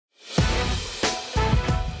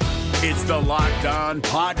It's the Locked On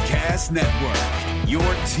Podcast Network, your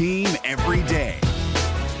team every day.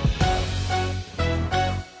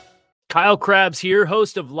 Kyle Krabs here,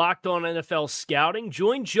 host of Locked On NFL Scouting.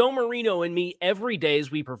 Join Joe Marino and me every day as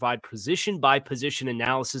we provide position-by-position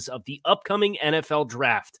analysis of the upcoming NFL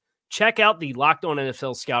Draft. Check out the Locked On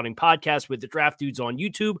NFL Scouting podcast with the Draft Dudes on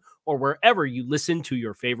YouTube or wherever you listen to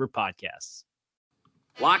your favorite podcasts.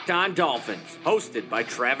 Locked On Dolphins, hosted by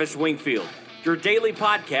Travis Wingfield, your daily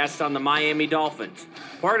podcast on the Miami Dolphins,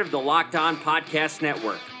 part of the Locked On Podcast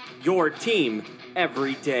Network, your team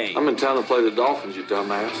every day. I'm in town to play the Dolphins, you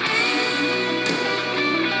dumbass.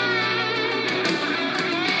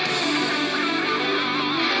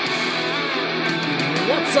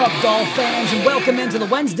 What's up, Dolph fans, and welcome into the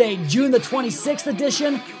Wednesday, June the 26th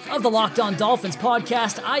edition of the Locked On Dolphins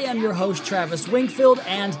podcast. I am your host, Travis Wingfield,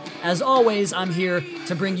 and as always, I'm here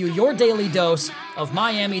to bring you your daily dose of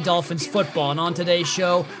Miami Dolphins football. And on today's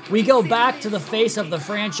show, we go back to the face of the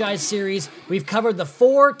franchise series. We've covered the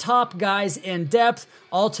 4 top guys in depth.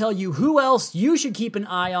 I'll tell you who else you should keep an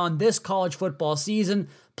eye on this college football season.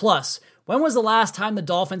 Plus, when was the last time the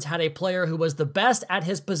Dolphins had a player who was the best at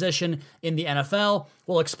his position in the NFL?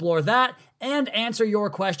 We'll explore that and answer your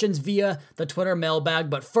questions via the Twitter mailbag.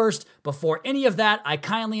 But first, before any of that, I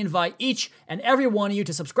kindly invite each and every one of you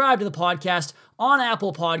to subscribe to the podcast on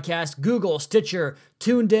Apple Podcasts, Google, Stitcher,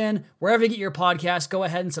 Tuned In, wherever you get your podcasts. Go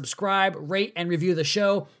ahead and subscribe, rate, and review the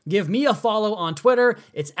show. Give me a follow on Twitter.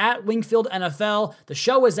 It's at Wingfield NFL. The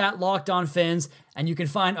show is at Locked On Fins. And you can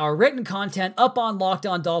find our written content up on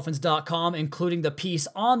LockedOnDolphins.com, including the piece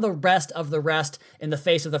on the rest of the rest in the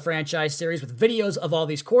face of the franchise series with videos of all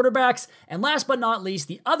these quarterbacks. And last but not least,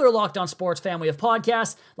 the other Locked On Sports family of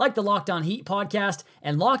podcasts, like the Locked On Heat podcast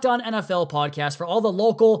and Locked On NFL podcast for all the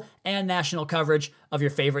local and national coverage of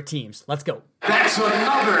your favorite teams. Let's go. That's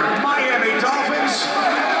another Miami Dolphins.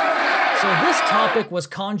 So this topic was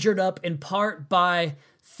conjured up in part by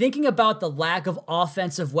thinking about the lack of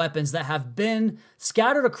offensive weapons that have been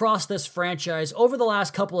scattered across this franchise over the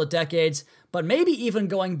last couple of decades, but maybe even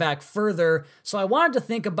going back further. So I wanted to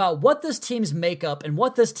think about what this team's makeup and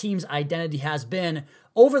what this team's identity has been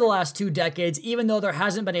over the last 2 decades, even though there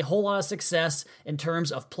hasn't been a whole lot of success in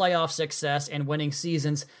terms of playoff success and winning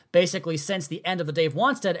seasons, basically since the end of the Dave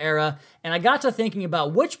Wanstead era. And I got to thinking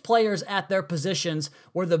about which players at their positions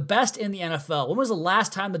were the best in the NFL. When was the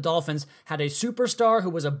last time the Dolphins had a superstar who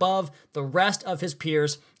was above the rest of his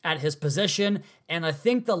peers at his position? And I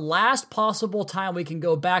think the last possible time we can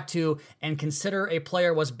go back to and consider a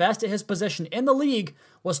player was best at his position in the league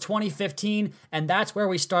was 2015, and that's where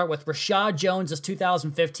we start with Rashad Jones'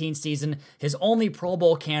 2015 season, his only Pro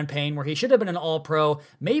Bowl campaign where he should have been an All-Pro,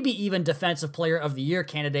 maybe even Defensive Player of the Year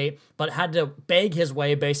candidate, but had to beg his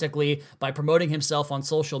way basically by promoting himself on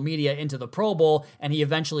social media into the Pro Bowl, and he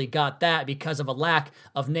eventually got that because of a lack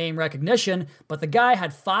of name recognition. But the guy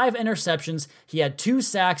had 5 interceptions, he had 2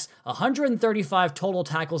 sacks, 135 total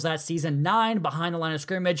tackles that season, 9 behind the line of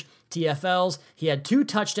scrimmage, TFLs. He had 2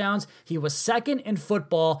 touchdowns. He was second in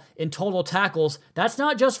football in total tackles. That's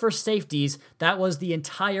not just for safeties. That was the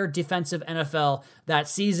entire defensive NFL that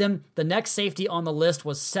season. The next safety on the list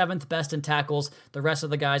was 7th best in tackles. The rest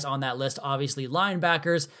of the guys on that list, obviously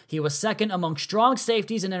linebackers. He was second among strong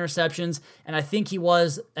safeties and interceptions, and I think he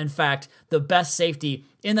was, in fact, the best safety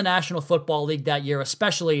in the National Football League that year,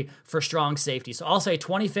 especially for strong safety. So I'll say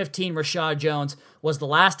 2015 Rashad Jones was the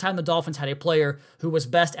last time the Dolphins had a player who was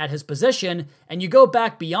best at his position. And you go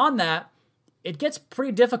back beyond that, it gets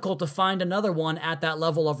pretty difficult to find another one at that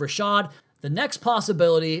level of Rashad. The next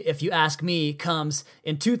possibility, if you ask me, comes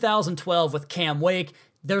in 2012 with Cam Wake.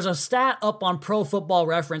 There's a stat up on Pro Football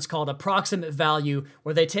Reference called approximate value,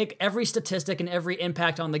 where they take every statistic and every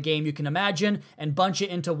impact on the game you can imagine and bunch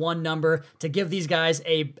it into one number to give these guys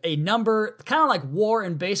a number, kind of like WAR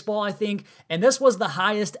in baseball, I think. And this was the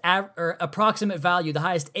highest approximate value, the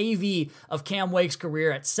highest AV of Cam Wake's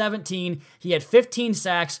career at 17. He had 15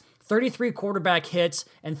 sacks, 33 quarterback hits,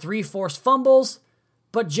 and 3 forced fumbles.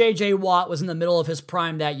 But J.J. Watt was in the middle of his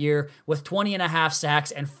prime that year with 20.5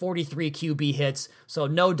 sacks and 43 QB hits, so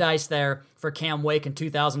no dice there for Cam Wake in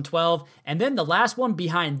 2012. And then the last one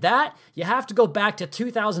behind that, you have to go back to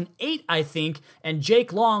 2008, I think, and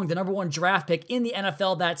Jake Long, the number 1 draft pick in the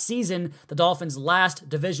NFL that season, the Dolphins' last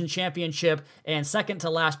division championship and second to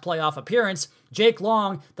last playoff appearance. Jake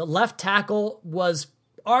Long, the left tackle, was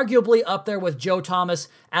arguably up there with Joe Thomas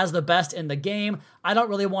as the best in the game. I don't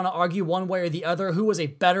really want to argue one way or the other who was a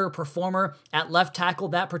better performer at left tackle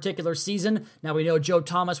that particular season. Now we know Joe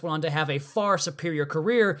Thomas went on to have a far superior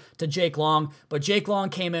career to Jake Long, but Jake Long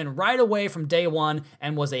came in right away from day one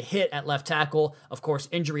and was a hit at left tackle. Of course,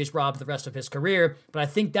 injuries robbed the rest of his career, but I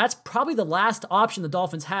think that's probably the last option the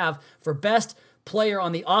Dolphins have for best player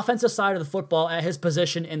on the offensive side of the football at his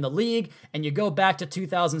position in the league, and you go back to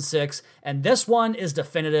 2006, and this one is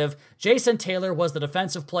definitive. Jason Taylor was the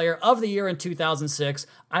defensive player of the year in 2006.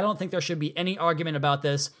 I don't think there should be any argument about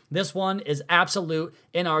this. This one is absolute,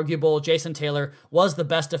 inarguable. Jason Taylor was the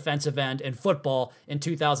best defensive end in football in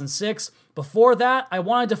 2006. Before that, I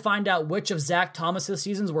wanted to find out which of Zach Thomas's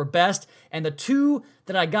seasons were best, and the two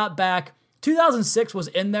that I got back, 2006 was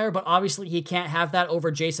in there, but obviously he can't have that over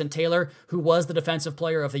Jason Taylor, who was the defensive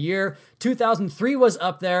player of the year. 2003 was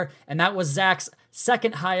up there, and that was Zach's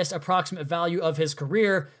second highest approximate value of his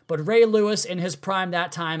career, but Ray Lewis in his prime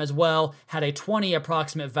that time as well had a 20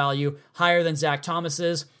 approximate value, higher than Zach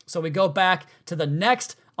Thomas's. So we go back to the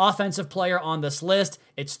next offensive player on this list.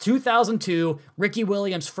 It's 2002, Ricky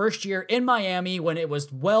Williams' first year in Miami when it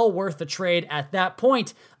was well worth the trade at that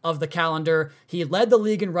point of the calendar. He led the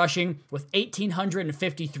league in rushing with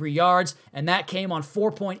 1,853 yards, and that came on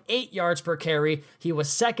 4.8 yards per carry. He was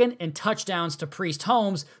second in touchdowns to Priest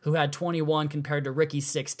Holmes, who had 21 compared to Ricky's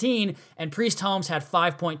 16, and Priest Holmes had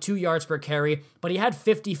 5.2 yards per carry, but he had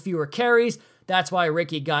 50 fewer carries. That's why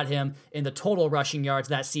Ricky got him in the total rushing yards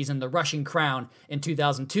that season, the rushing crown in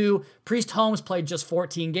 2002. Priest Holmes played just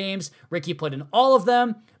 14 games. Ricky played in all of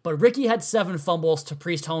them, but Ricky had 7 fumbles to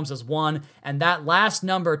Priest Holmes' 1, and that last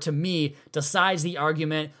number to me decides the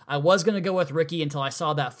argument. I was going to go with Ricky until I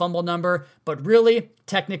saw that fumble number, but really,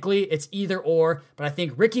 technically, it's either or, but I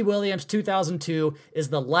think Ricky Williams 2002 is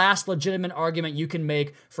the last legitimate argument you can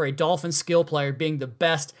make for a Dolphins skill player being the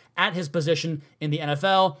best at his position in the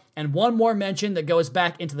NFL. And one more mention that goes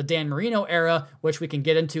back into the Dan Marino era, which we can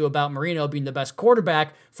get into about Marino being the best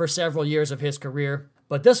quarterback for several years of his career.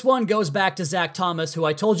 But this one goes back to Zach Thomas, who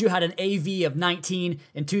I told you had an AV of 19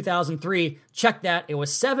 in 2003. Check that. It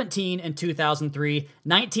was 17 in 2003.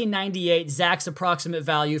 1998, Zach's approximate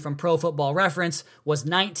value from Pro Football Reference was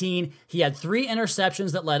 19. He had 3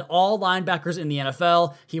 interceptions that led all linebackers in the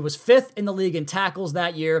NFL. He was 5th in the league in tackles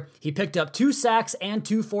that year. He picked up 2 sacks and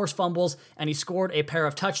 2 forced fumbles, and he scored a pair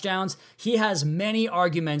of touchdowns. He has many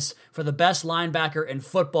arguments for the best linebacker in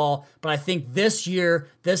football, but I think this year,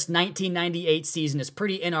 this 1998 season is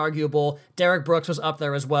pretty inarguable. Derek Brooks was up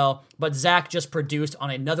there as well, but Zach just produced on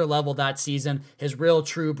another level that season, his real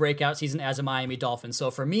true breakout season as a Miami Dolphin. So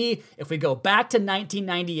for me, if we go back to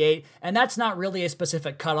 1998, and that's not really a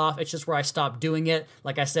specific cutoff, it's just where I stopped doing it.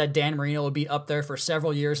 Like I said, Dan Marino would be up there for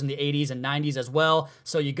several years in the 80s and 90s as well.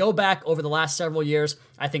 So you go back over the last several years,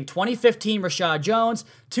 I think 2015, Rashad Jones,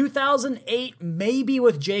 2008, maybe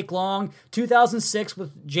with Jake Long, 2006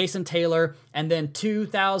 with Jason Taylor, and then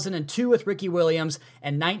 2002 with Ricky Williams,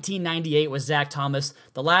 and 1998 with Zach Thomas.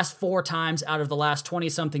 The last 4 times out of the last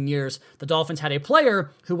 20-something years, the Dolphins had a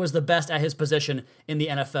player who was the best at his position in the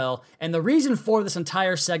NFL. And the reason for this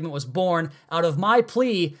entire segment was born out of my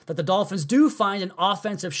plea that the Dolphins do find an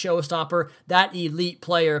offensive showstopper, that elite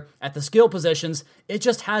player at the skill positions. It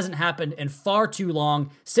just hasn't happened in far too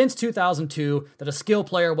long, since 2002, that a skill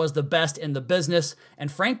player was the best in the business.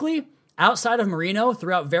 And frankly, outside of Marino,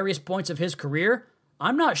 throughout various points of his career,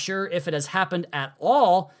 I'm not sure if it has happened at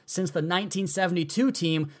all since the 1972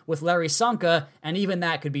 team with Larry Sonka, and even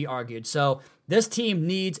that could be argued. So this team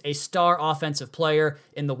needs a star offensive player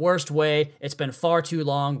in the worst way. It's been far too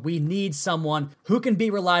long. We need someone who can be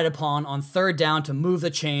relied upon on third down to move the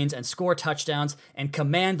chains and score touchdowns and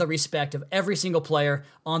command the respect of every single player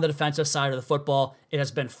on the defensive side of the football. It has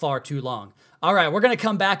been far too long. All right, we're going to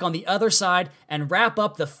come back on the other side and wrap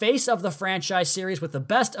up the Face of the Franchise series with the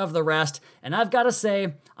best of the rest. And I've got to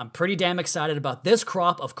say, I'm pretty damn excited about this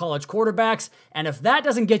crop of college quarterbacks. And if that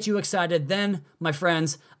doesn't get you excited, then, my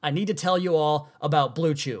friends, I need to tell you all about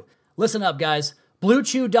Blue Chew. Listen up, guys.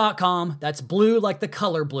 BlueChew.com, that's blue like the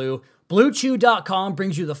color blue. BlueChew.com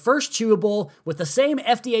brings you the first chewable with the same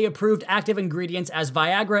FDA-approved active ingredients as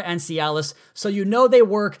Viagra and Cialis, so you know they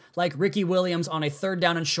work like Ricky Williams on a third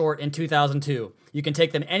down and short in 2002. You can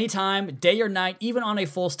take them anytime, day or night, even on a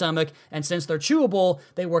full stomach, and since they're chewable,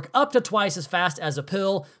 they work up to twice as fast as a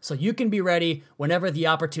pill, so you can be ready whenever the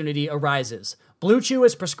opportunity arises. Blue Chew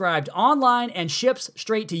is prescribed online and ships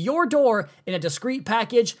straight to your door in a discreet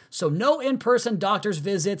package, so no in-person doctor's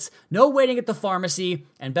visits, no waiting at the pharmacy,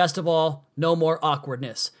 and best of all, no more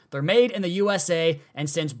awkwardness. They're made in the USA, and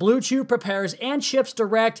since Blue Chew prepares and ships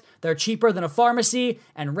direct, they're cheaper than a pharmacy,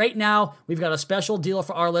 and right now, we've got a special deal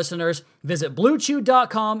for our listeners. Visit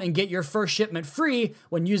BlueChew.com and get your first shipment free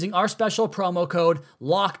when using our special promo code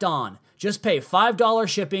LOCKEDON. Just pay $5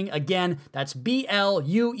 shipping. Again, that's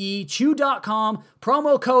BLUE Chew.com,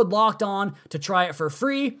 promo code locked on to try it for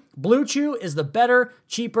free. Blue Chew is the better,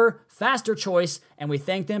 cheaper, faster choice, and we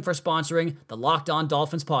thank them for sponsoring the Locked On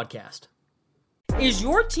Dolphins podcast. Is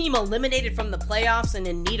your team eliminated from the playoffs and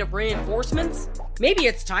in need of reinforcements? Maybe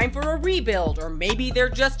it's time for a rebuild, or maybe they're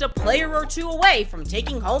just a player or two away from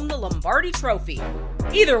taking home the Lombardi Trophy.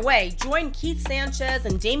 Either way, join Keith Sanchez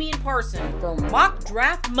and Damian Parson for Mock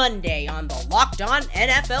Draft Monday on the Locked On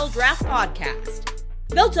NFL Draft Podcast.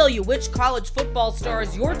 They'll tell you which college football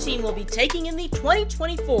stars your team will be taking in the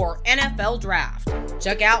 2024 NFL Draft.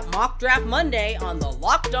 Check out Mock Draft Monday on the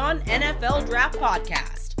Locked On NFL Draft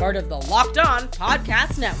Podcast, part of the Locked On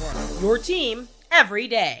Podcast Network, your team every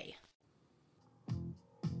day.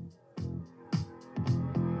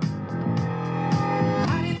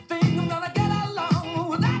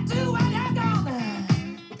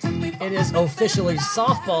 It is officially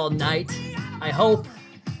softball night. I hope.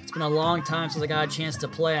 It's been a long time since I got a chance to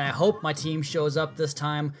play, and I hope my team shows up this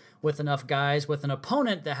time with enough guys, with an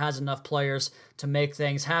opponent that has enough players to make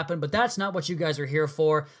things happen, but that's not what you guys are here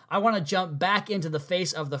for. I want to jump back into the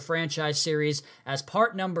Face of the Franchise series as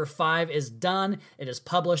part number 5 is done. It is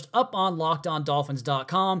published up on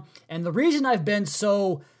LockedOnDolphins.com, and the reason I've been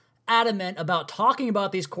so adamant about talking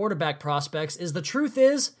about these quarterback prospects is the truth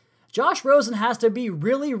is, Josh Rosen has to be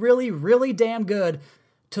really, really, really damn good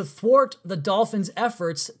to thwart the Dolphins'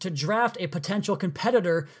 efforts to draft a potential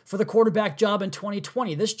competitor for the quarterback job in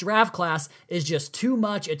 2020. This draft class is just too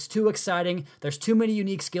much. It's too exciting. There's too many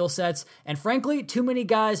unique skill sets, and frankly, too many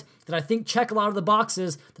guys that I think check a lot of the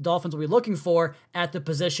boxes the Dolphins will be looking for at the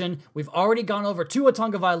position. We've already gone over Tua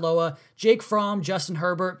Tagovailoa, Jake Fromm, Justin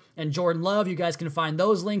Herbert, and Jordan Love. You guys can find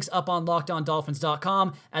those links up on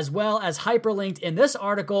LockedOnDolphins.com, as well as hyperlinked in this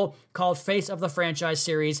article called Face of the Franchise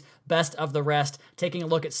Series, Best of the Rest, taking a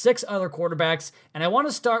look at 6 other quarterbacks. And I want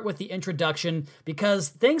to start with the introduction because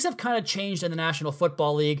things have kind of changed in the National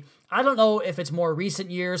Football League. I don't know if it's more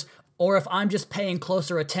recent years or if I'm just paying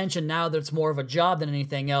closer attention now that it's more of a job than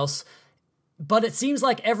anything else. But it seems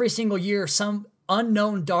like every single year, some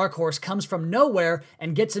unknown dark horse comes from nowhere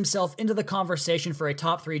and gets himself into the conversation for a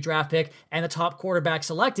top 3 draft pick and the top quarterback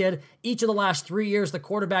selected. Each of the last 3 years, the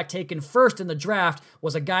quarterback taken first in the draft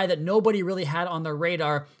was a guy that nobody really had on their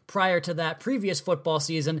radar prior to that previous football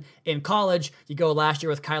season in college. You go last year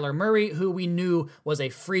with Kyler Murray, who we knew was a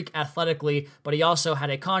freak athletically, but he also had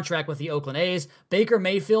a contract with the Oakland A's. Baker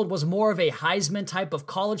Mayfield was more of a Heisman type of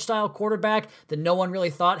college-style quarterback that no one really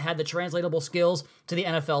thought had the translatable skills to the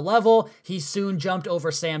NFL level. He soon jumped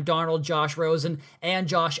over Sam Darnold, Josh Rosen, and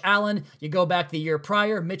Josh Allen. You go back the year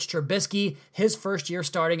prior, Mitch Trubisky, his first year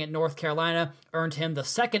starting at North Carolina, earned him the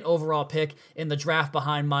 2nd overall pick in the draft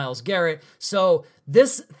behind Myles Garrett. So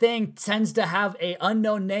this thing tends to have an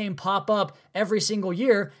unknown name pop up every single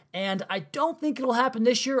year, and I don't think it'll happen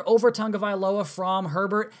this year over Tagovailoa, Fromm,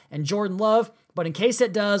 Herbert, and Jordan Love. But in case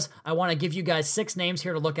it does, I want to give you guys 6 names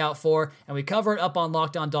here to look out for, and we cover it up on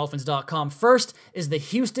LockedOnDolphins.com. First is the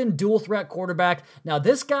Houston dual threat quarterback. Now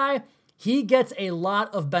this guy, he gets a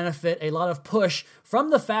lot of benefit, a lot of push from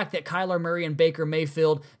the fact that Kyler Murray and Baker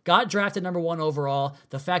Mayfield got drafted number 1 overall,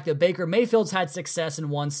 the fact that Baker Mayfield's had success in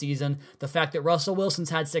one season, the fact that Russell Wilson's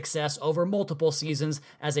had success over multiple seasons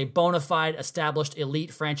as a bona fide, established,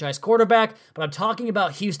 elite franchise quarterback. But I'm talking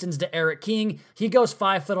about Houston's D'Eriq King. He goes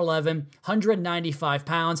 5'11", 195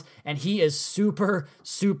 pounds, and he is super,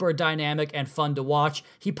 super dynamic and fun to watch.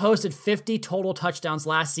 He posted 50 total touchdowns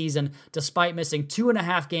last season despite missing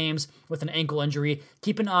 2.5 games with an ankle injury.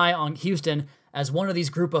 Keep an eye on Houston as one of these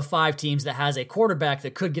group of 5 teams that has a quarterback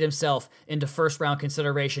that could get himself into first-round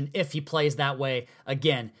consideration if he plays that way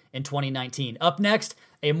again in 2019. Up next,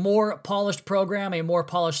 a more polished program, a more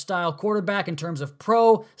polished style quarterback in terms of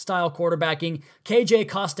pro-style quarterbacking. KJ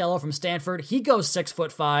Costello from Stanford, he goes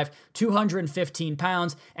 6'5", 215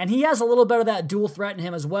 pounds, and he has a little bit of that dual threat in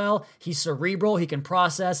him as well. He's cerebral, he can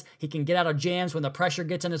process, he can get out of jams when the pressure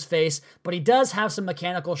gets in his face, but he does have some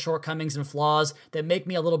mechanical shortcomings and flaws that make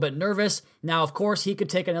me a little bit nervous. Now, of course, he could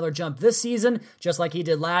take another jump this season, just like he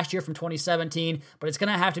did last year from 2017, but it's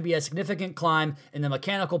going to have to be a significant climb in the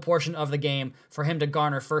mechanical portion of the game for him to garner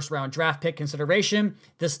garner first-round draft pick consideration.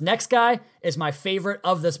 This next guy is my favorite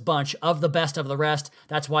of this bunch, of the best of the rest.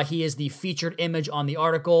 That's why he is the featured image on the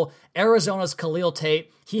article. Arizona's Khalil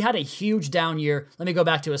Tate. He had a huge down year. Let me go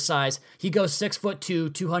back to his size. He goes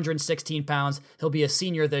 6'2", 216 pounds. He'll be a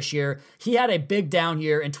senior this year. He had a big down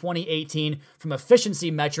year in 2018 from efficiency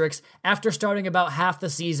metrics. After starting about half the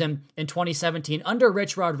season in 2017 under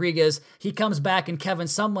Rich Rodriguez, he comes back in Kevin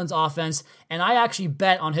Sumlin's offense, and I actually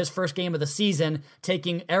bet on his first game of the season,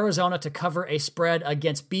 taking Arizona to cover a spread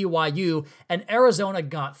against BYU, and Arizona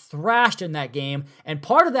got thrashed in that game, and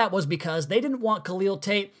part of that was because they didn't want Khalil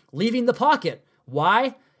Tate leaving the pocket.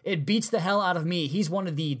 Why? It beats the hell out of me. He's one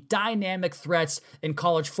of the dynamic threats in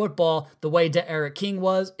college football, the way De'Aaron King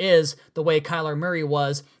is the way Kyler Murray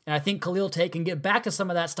was. And I think Khalil Tate can get back to some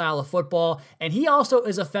of that style of football. And he also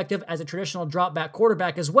is effective as a traditional drop back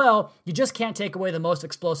quarterback as well. You just can't take away the most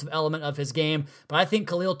explosive element of his game. But I think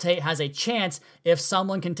Khalil Tate has a chance, if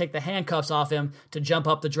someone can take the handcuffs off him, to jump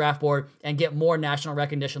up the draft board and get more national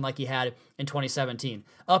recognition like he had in 2017.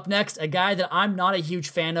 Up next, a guy that I'm not a huge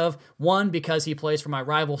fan of. One, because he plays for my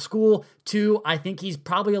rival school. Two, I think he's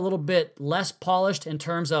probably a little bit less polished in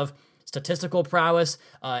terms of statistical prowess,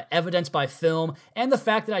 evidence by film, and the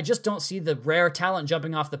fact that I just don't see the rare talent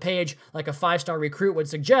jumping off the page like a 5-star recruit would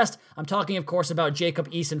suggest. I'm talking, of course, about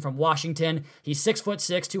Jacob Eason from Washington. He's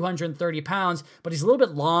 6'6", 230 pounds, but he's a little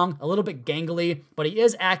bit long, a little bit gangly, but he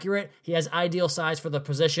is accurate. He has ideal size for the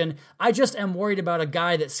position. I just am worried about a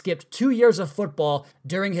guy that skipped 2 years of football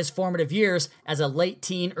during his formative years as a late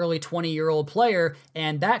teen, early 20-year-old player,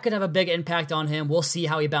 and that could have a big impact on him. We'll see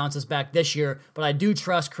how he bounces back this year, but I do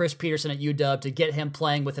trust Chris Peterson at UW to get him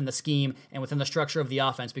playing within the scheme and within the structure of the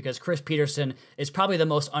offense, because Chris Peterson is probably the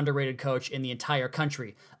most underrated coach in the entire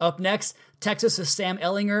country. Up next, Texas' Sam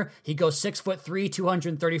Ehlinger. He goes 6'3",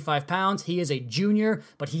 235 pounds. He is a junior,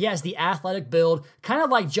 but he has the athletic build, kind of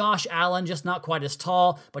like Josh Allen, just not quite as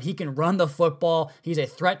tall, but he can run the football. He's a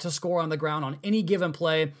threat to score on the ground on any given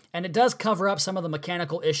play, and it does cover up some of the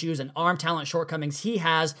mechanical issues and arm talent shortcomings he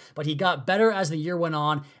has, but he got better as the year went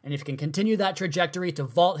on, and if he can continue that trajectory to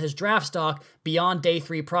vault his draft stock beyond day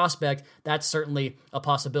 3 prospect, that's certainly a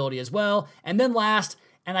possibility as well. And then last,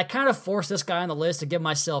 and I kind of forced this guy on the list to give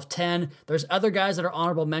myself 10. There's other guys that are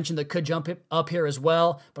honorable mention that could jump up here as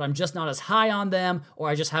well, but I'm just not as high on them, or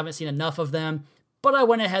I just haven't seen enough of them. But I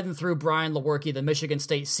went ahead and threw Brian Lewerke, the Michigan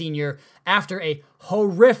State senior, after a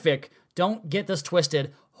horrific, don't get this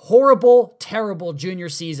twisted, horrible, terrible junior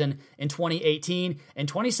season in 2018. In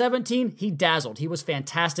 2017, he dazzled. He was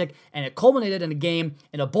fantastic, and it culminated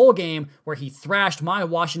in a bowl game where he thrashed my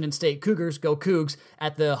Washington State Cougars, go Cougs,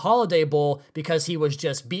 at the Holiday Bowl because he was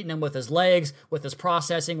just beating them with his legs, with his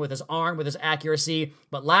processing, with his arm, with his accuracy.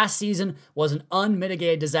 But last season was an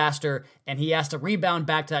unmitigated disaster, and he has to rebound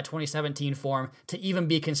back to that 2017 form to even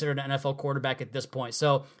be considered an NFL quarterback at this point.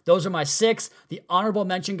 So those are my 6. The honorable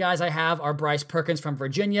mention guys I have are Bryce Perkins from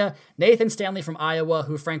Virginia, Nathan Stanley from Iowa,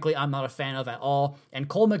 who frankly I'm not a fan of at all, and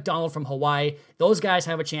Cole McDonald from Hawaii. Those guys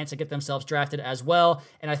have a chance to get themselves drafted as well,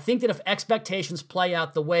 and I think that if expectations play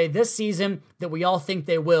out the way this season that we all think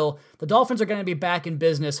they will, the Dolphins are going to be back in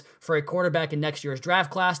business for a quarterback in next year's draft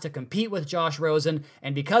class to compete with Josh Rosen,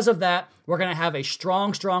 and because of that, we're going to have a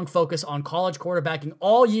strong focus on college quarterbacking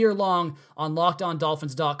all year long on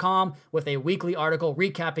LockedOnDolphins.com with a weekly article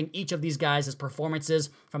recapping each of these guys' performances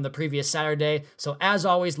from the previous Saturday. So as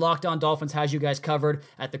always, Locked On Dolphins has you guys covered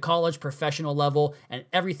at the college, professional level, and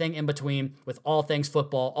everything in between with all things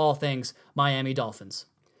football, all things Miami Dolphins.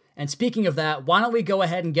 And speaking of that, why don't we go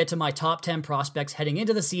ahead and get to my top 10 prospects heading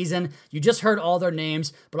into the season? You just heard all their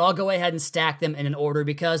names, but I'll go ahead and stack them in an order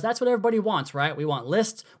because that's what everybody wants, right? We want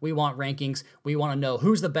lists, we want rankings, we want to know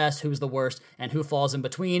who's the best, who's the worst, and who falls in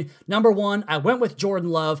between. Number 1, I went with Jordan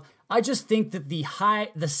Love. I just think that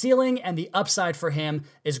the ceiling and the upside for him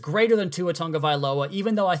is greater than Tua Tagovailoa,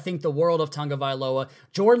 even though I think the world of Tagovailoa.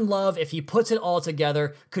 Jordan Love, if he puts it all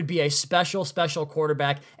together, could be a special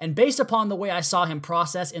quarterback. And based upon the way I saw him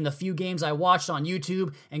process in the few games I watched on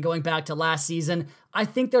YouTube and going back to last season, I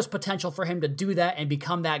think there's potential for him to do that and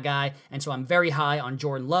become that guy, and so I'm very high on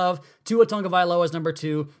Jordan Love. Tua Tagovailoa is number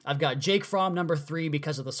 2. I've got Jake Fromm number 3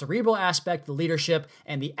 because of the cerebral aspect, the leadership,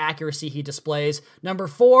 and the accuracy he displays. Number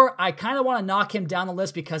 4, I kind of want to knock him down the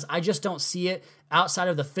list because I just don't see it outside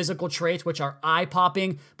of the physical traits, which are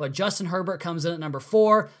eye-popping, but Justin Herbert comes in at number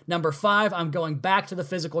 4. Number 5, I'm going back to the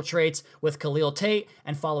physical traits with Khalil Tate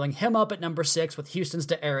and following him up at number 6 with Houston's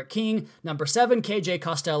De'Aaron King. Number 7, KJ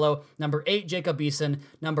Costello. Number 8, Jacob Eason.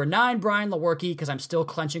 Number 9, Brian Lewerke, because I'm still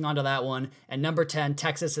clenching onto that one. And number 10,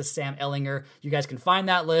 Texas is Sam Ehlinger. You guys can find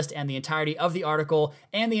that list and the entirety of the article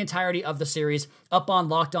and the entirety of the series up on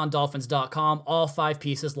LockedOnDolphins.com. All 5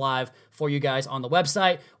 pieces live for you guys on the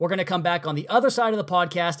website. We're going to come back on the other side of the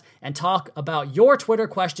podcast and talk about your Twitter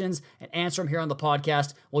questions and answer them here on the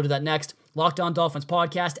podcast. We'll do that next. Locked On Dolphins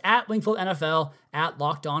podcast at Wingfield NFL at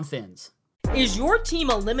Locked On Fins. Is your team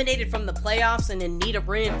eliminated from the playoffs and in need of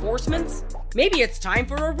reinforcements? Maybe it's time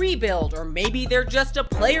for a rebuild, or maybe they're just a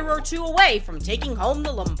player or two away from taking home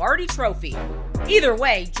the Lombardi Trophy. Either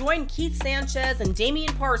way, join Keith Sanchez and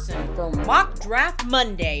Damian Parson for Mock Draft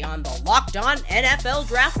Monday on the Locked On NFL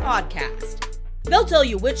Draft Podcast. They'll tell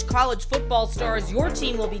you which college football stars your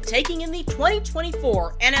team will be taking in the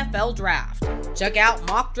 2024 NFL Draft. Check out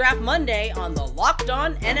Mock Draft Monday on the Locked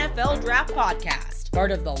On NFL Draft Podcast,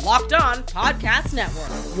 part of the Locked On Podcast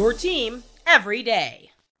Network, your team every day.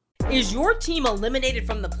 Is your team eliminated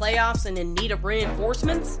from the playoffs and in need of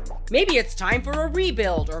reinforcements? Maybe it's time for a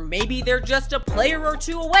rebuild, or maybe they're just a player or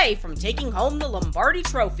two away from taking home the Lombardi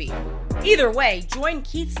Trophy. Either way, join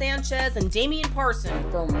Keith Sanchez and Damian Parson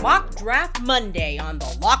for Mock Draft Monday on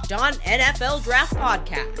the Locked On NFL Draft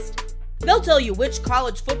Podcast. They'll tell you which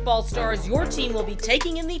college football stars your team will be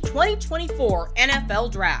taking in the 2024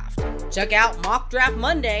 NFL Draft. Check out Mock Draft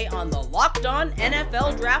Monday on the Locked On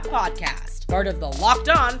NFL Draft Podcast, part of the Locked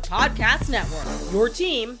On Podcast Network, your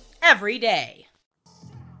team every day.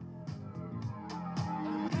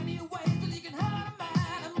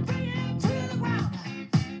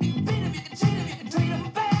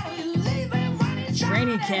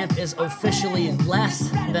 Training camp is officially less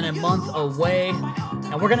than a month away,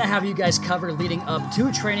 and we're going to have you guys covered leading up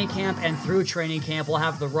to training camp and through training camp. We'll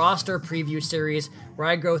have the roster preview series where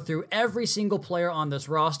I go through every single player on this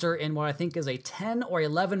roster in what I think is a 10 or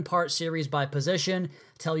 11 part series by position,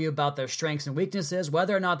 tell you about their strengths and weaknesses,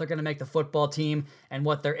 whether or not they're going to make the football team, and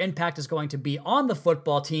what their impact is going to be on the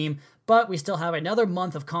football team. But we still have another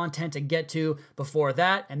month of content to get to before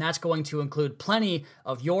that, and that's going to include plenty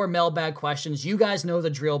of your mailbag questions. You guys know the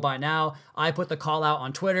drill by now. I put the call out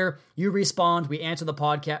on Twitter. You respond. We answer the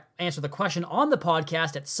question on the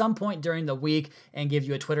podcast at some point during the week and give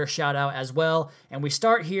you a Twitter shout out as well. And we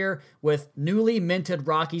start here with newly minted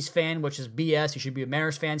Rockies fan, which is BS. You should be a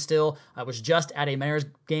Mariners fan still. I was just at a Mariners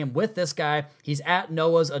game with this guy. He's at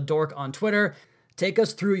Noah's a Dork on Twitter. Take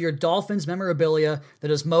us through your Dolphins memorabilia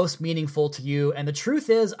that is most meaningful to you. And the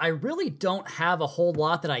truth is, I really don't have a whole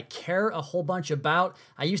lot that I care a whole bunch about.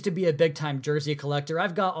 I used to be a big-time jersey collector.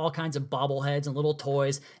 I've got all kinds of bobbleheads and little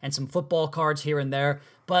toys and some football cards here and there.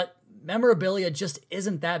 But memorabilia just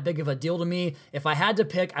isn't that big of a deal to me. If I had to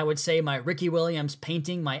pick, I would say my Ricky Williams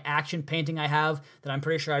painting, my action painting I have that I'm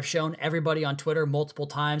pretty sure I've shown everybody on Twitter multiple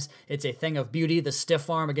times. It's a thing of beauty, the stiff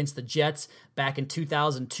arm against the Jets back in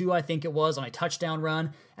 2002, I think it was, on a touchdown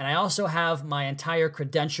run. And I also have my entire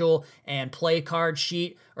credential and play card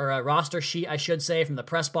sheet, or a roster sheet, I should say, from the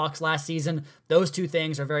press box last season. Those two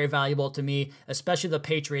things are very valuable to me, especially the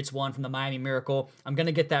Patriots one from the Miami Miracle. I'm going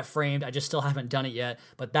to get that framed. I just still haven't done it yet,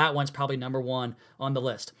 but that one's probably number one on the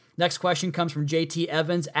list. Next question comes from JT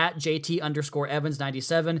Evans at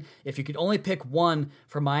JT_Evans97. If you could only pick one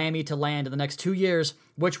for Miami to land in the next 2 years,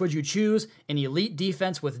 which would you choose? An elite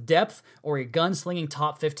defense with depth or a gunslinging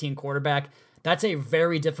top 15 quarterback? That's a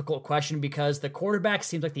very difficult question because the quarterback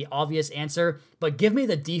seems like the obvious answer, but give me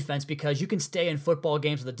the defense because you can stay in football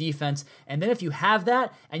games with the defense, and then if you have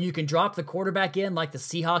that and you can drop the quarterback in like the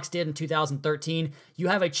Seahawks did in 2013, you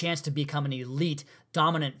have a chance to become an elite,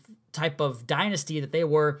 dominant type of dynasty that they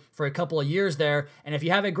were for a couple of years there. And if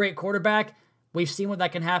you have a great quarterback, we've seen what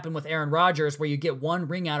that can happen with Aaron Rodgers, where you get one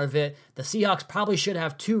ring out of it. The Seahawks probably should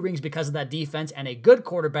have 2 rings because of that defense and a good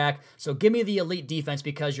quarterback. So give me the elite defense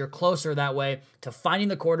because you're closer that way to finding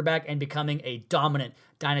the quarterback and becoming a dominant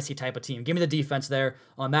dynasty type of team. Give me the defense there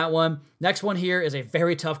on that one. Next one here is a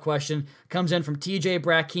very tough question. Comes in from TJ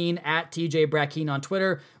Brackeen at TJ Brackeen on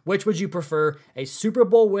Twitter. Which would you prefer, a Super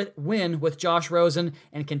Bowl win with Josh Rosen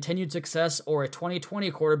and continued success, or a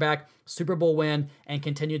 2020 quarterback Super Bowl win and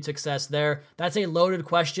continued success there? That's a loaded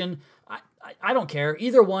question. I don't care.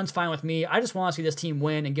 Either one's fine with me. I just want to see this team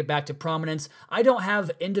win and get back to prominence. I don't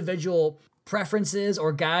have individual preferences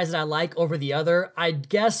or guys that I like over the other. I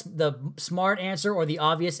guess the smart answer or the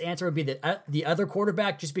obvious answer would be the other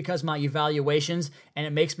quarterback, just because my evaluations and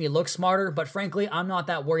it makes me look smarter. But frankly, I'm not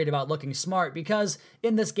that worried about looking smart, because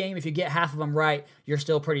in this game, if you get half of them right, you're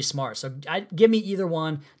still pretty smart. So give me either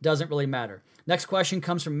one, doesn't really matter. Next question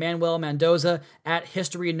comes from Manuel Mendoza at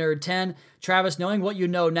History Nerd 10. Travis, knowing what you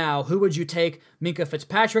know now, who would you take, Minkah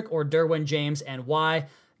Fitzpatrick or Derwin James, and why?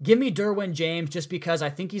 Give me Derwin James, just because I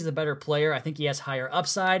think he's the better player. I think he has higher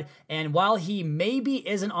upside. And while he maybe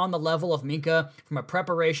isn't on the level of Minkah from a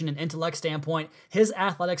preparation and intellect standpoint, his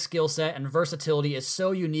athletic skill set and versatility is so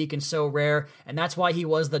unique and so rare. And that's why he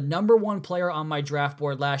was the number one player on my draft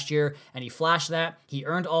board last year. And he flashed that. He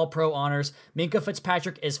earned All-Pro honors. Minkah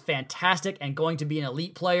Fitzpatrick is fantastic and going to be an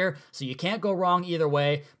elite player. So you can't go wrong either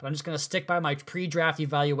way. But I'm just going to stick by my pre-draft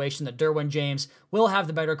evaluation that Derwin James will have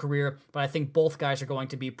the better career. But I think both guys are going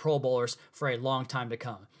to be Pro Bowlers for a long time to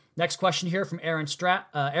come. Next question here from Aaron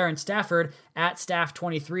Stafford at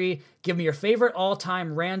Staff23. Give me your favorite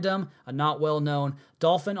all-time random, a not well-known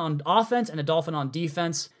Dolphin on offense and a Dolphin on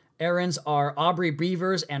defense. Aaron's are Aubrey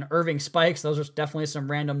Beavers and Irving Spikes. Those are definitely some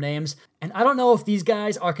random names. And I don't know if these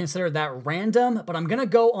guys are considered that random, but I'm going to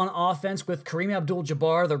go on offense with Kareem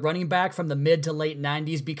Abdul-Jabbar, the running back from the mid to late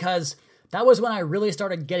 90s, because that was when I really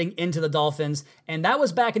started getting into the Dolphins, and that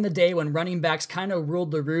was back in the day when running backs kind of ruled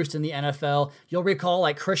the roost in the NFL. You'll recall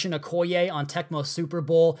like Christian Okoye on Tecmo Super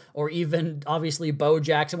Bowl, or even obviously Bo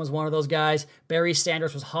Jackson was one of those guys. Barry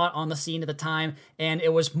Sanders was hot on the scene at the time, and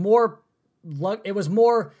it was more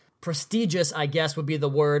prestigious, I guess would be the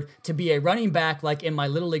word, to be a running back like in my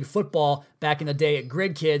Little League football back in the day at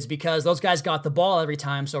Grid Kids, because those guys got the ball every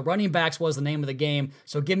time, so running backs was the name of the game.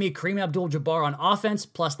 So give me Kareem Abdul-Jabbar on offense,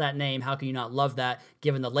 plus that name. How can you not love that,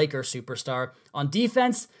 given the Lakers superstar? On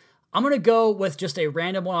defense, I'm going to go with just a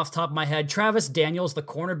random one off the top of my head. Travis Daniels, the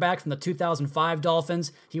cornerback from the 2005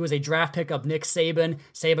 Dolphins. He was a draft pick of Nick Saban.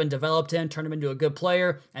 Saban developed him, turned him into a good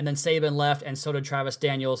player, and then Saban left, and so did Travis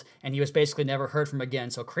Daniels, and he was basically never heard from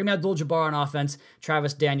again. So Kareem Abdul-Jabbar on offense,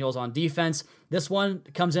 Travis Daniels on defense. This one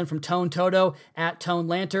comes in from Tone Toto at Tone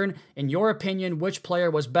Lantern. In your opinion, which player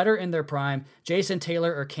was better in their prime, Jason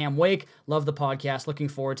Taylor or Cam Wake? Love the podcast. Looking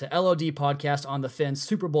forward to LOD podcast on the Fins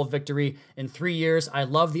Super Bowl victory in 3 years. I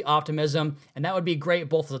love the optimism, and that would be great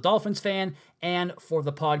both as a Dolphins fan and for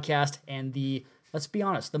the podcast and the, let's be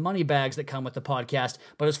honest, the money bags that come with the podcast.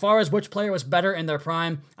 But as far as which player was better in their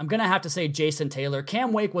prime, I'm going to have to say Jason Taylor.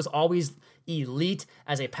 Cam Wake was always elite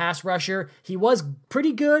as a pass rusher. He was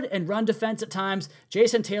pretty good in run defense at times.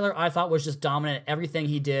 Jason Taylor, I thought, was just dominant at everything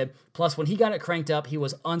he did. Plus, when he got it cranked up, he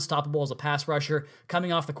was unstoppable as a pass rusher,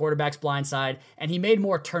 coming off the quarterback's blind side, and he made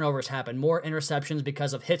more turnovers happen, more interceptions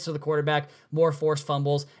because of hits to the quarterback, more forced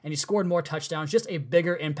fumbles, and he scored more touchdowns. Just a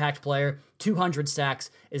bigger impact player. 200 sacks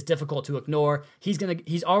is difficult to ignore.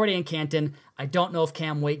 He's already in Canton. I don't know if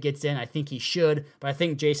Cam Wake gets in. I think he should, but I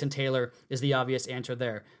think Jason Taylor is the obvious answer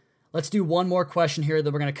there. Let's do one more question here,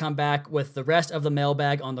 then we're going to come back with the rest of the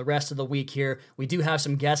mailbag on the rest of the week here. We do have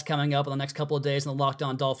some guests coming up in the next couple of days in the Locked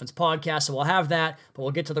On Dolphins podcast, so we'll have that, but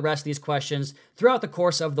we'll get to the rest of these questions throughout the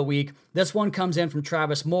course of the week. This one comes in from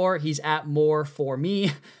Travis Moore. He's at Moore for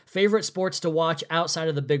me. Favorite sports to watch outside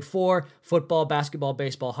of the Big Four: football, basketball,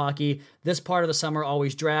 baseball, hockey. This part of the summer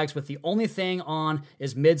always drags, with the only thing on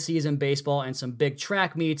is mid-season baseball and some big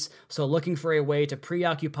track meets, so looking for a way to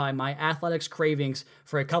preoccupy my athletics cravings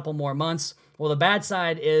for a couple more months. Well, the bad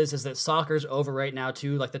side is that soccer's over right now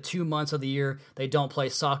too. Like the 2 months of the year they don't play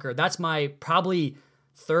soccer. That's my probably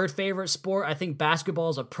third favorite sport. I think basketball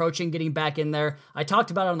is approaching getting back in there. I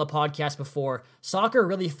talked about it on the podcast before. Soccer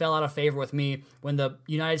really fell out of favor with me when the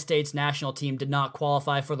United States national team did not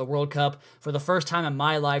qualify for the World Cup for the first time in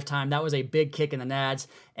my lifetime. That was a big kick in the nads.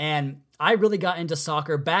 And I really got into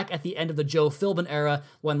soccer back at the end of the Joe Philbin era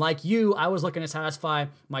when, like you, I was looking to satisfy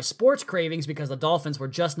my sports cravings because the Dolphins were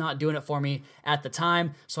just not doing it for me at the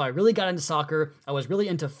time. So I really got into soccer. I was really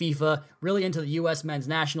into FIFA, really into the U.S. men's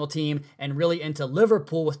national team, and really into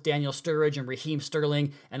Liverpool with Daniel Sturridge and Raheem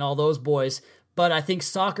Sterling and all those boys. But I think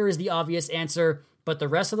soccer is the obvious answer. But the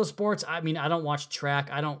rest of the sports, I mean, I don't watch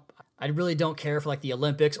track. I really don't care for like the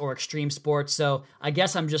Olympics or extreme sports, so I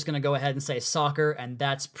guess I'm just going to go ahead and say soccer, and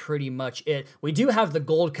that's pretty much it. We do have the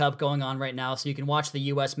Gold Cup going on right now, so you can watch the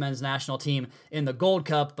U.S. men's national team in the Gold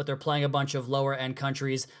Cup, but they're playing a bunch of lower-end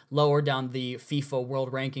countries, lower down the FIFA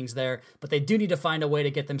world rankings there, but they do need to find a way to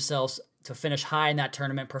get themselves to finish high in that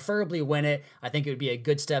tournament, preferably win it. I think it would be a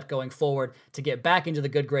good step going forward to get back into the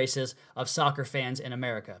good graces of soccer fans in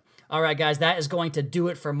America. All right, guys, that is going to do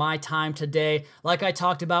it for my time today. Like I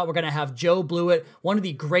talked about, we're going to have Joe Blewett, one of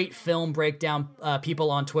the great film breakdown people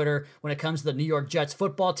on Twitter when it comes to the New York Jets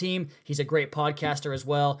football team. He's a great podcaster as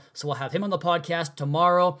well, so we'll have him on the podcast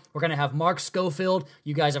tomorrow. We're going to have Mark Schofield.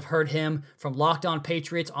 You guys have heard him from Locked On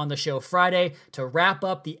Patriots on the show Friday to wrap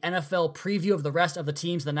up the NFL preview of the rest of the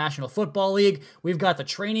teams in the National Football League. We've got the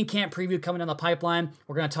training camp preview coming down the pipeline.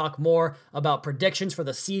 We're going to talk more about predictions for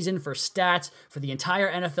the season, for stats, for the entire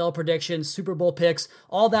NFL predictions, Super Bowl picks,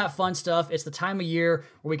 all that fun stuff. It's the time of year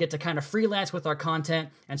where we get to kind of freelance with our content,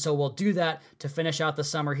 and so we'll do that to finish out the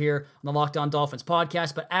summer here on the Locked On Dolphins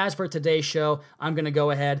podcast. But as for today's show, I'm going to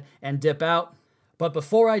go ahead and dip out. But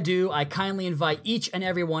before I do, I kindly invite each and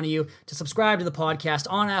every one of you to subscribe to the podcast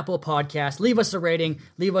on Apple Podcasts, leave us a rating,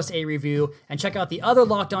 leave us a review, and check out the other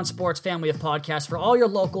Locked On Sports family of podcasts for all your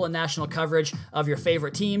local and national coverage of your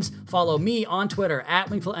favorite teams. Follow me on Twitter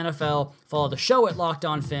at Wingfield NFL. Follow the show at Locked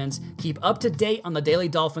On Fins. Keep up to date on the Daily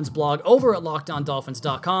Dolphins blog over at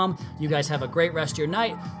LockedOnDolphins.com. You guys have a great rest of your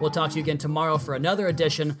night. We'll talk to you again tomorrow for another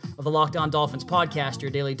edition of the Locked On Dolphins podcast,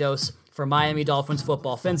 your daily dose for Miami Dolphins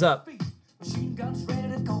football. Fins up. Machine guns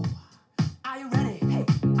ready to go. Are you ready? Hey,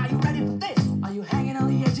 are you ready for this? Are you hanging on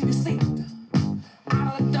the edge of your seat?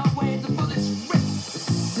 Out of the doorway, the bullets rip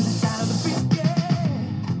to the sound of the beat. Yeah.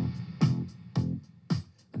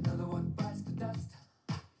 Another one bites the dust.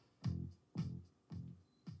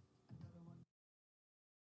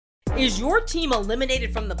 Is your team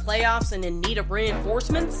eliminated from the playoffs and in need of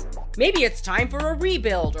reinforcements? Maybe it's time for a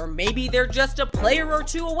rebuild, or maybe they're just a player or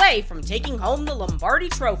two away from taking home the Lombardi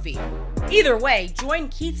Trophy. Either way, join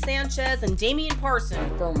Keith Sanchez and Damian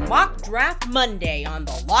Parson for Mock Draft Monday on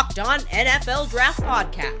the Locked On NFL Draft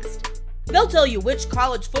Podcast. They'll tell you which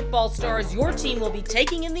college football stars your team will be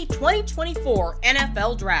taking in the 2024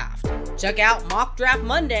 NFL Draft. Check out Mock Draft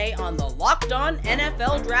Monday on the Locked On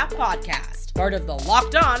NFL Draft Podcast, part of the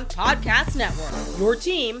Locked On Podcast Network, your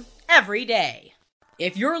team every day.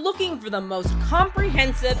 If you're looking for the most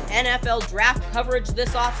comprehensive NFL draft coverage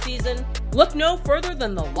this offseason, look no further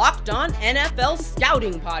than the Locked On NFL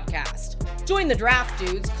Scouting Podcast. Join the draft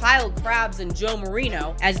dudes, Kyle Krabs and Joe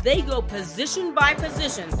Marino, as they go position by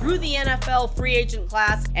position through the NFL free agent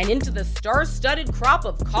class and into the star-studded crop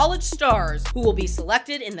of college stars who will be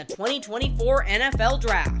selected in the 2024 NFL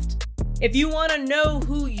Draft. If you want to know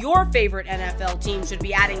who your favorite NFL team should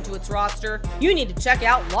be adding to its roster, you need to check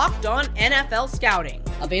out Locked On NFL Scouting,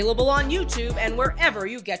 available on YouTube and wherever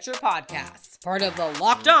you get your podcasts. Part of the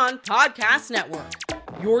Locked On Podcast Network,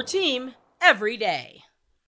 your team every day.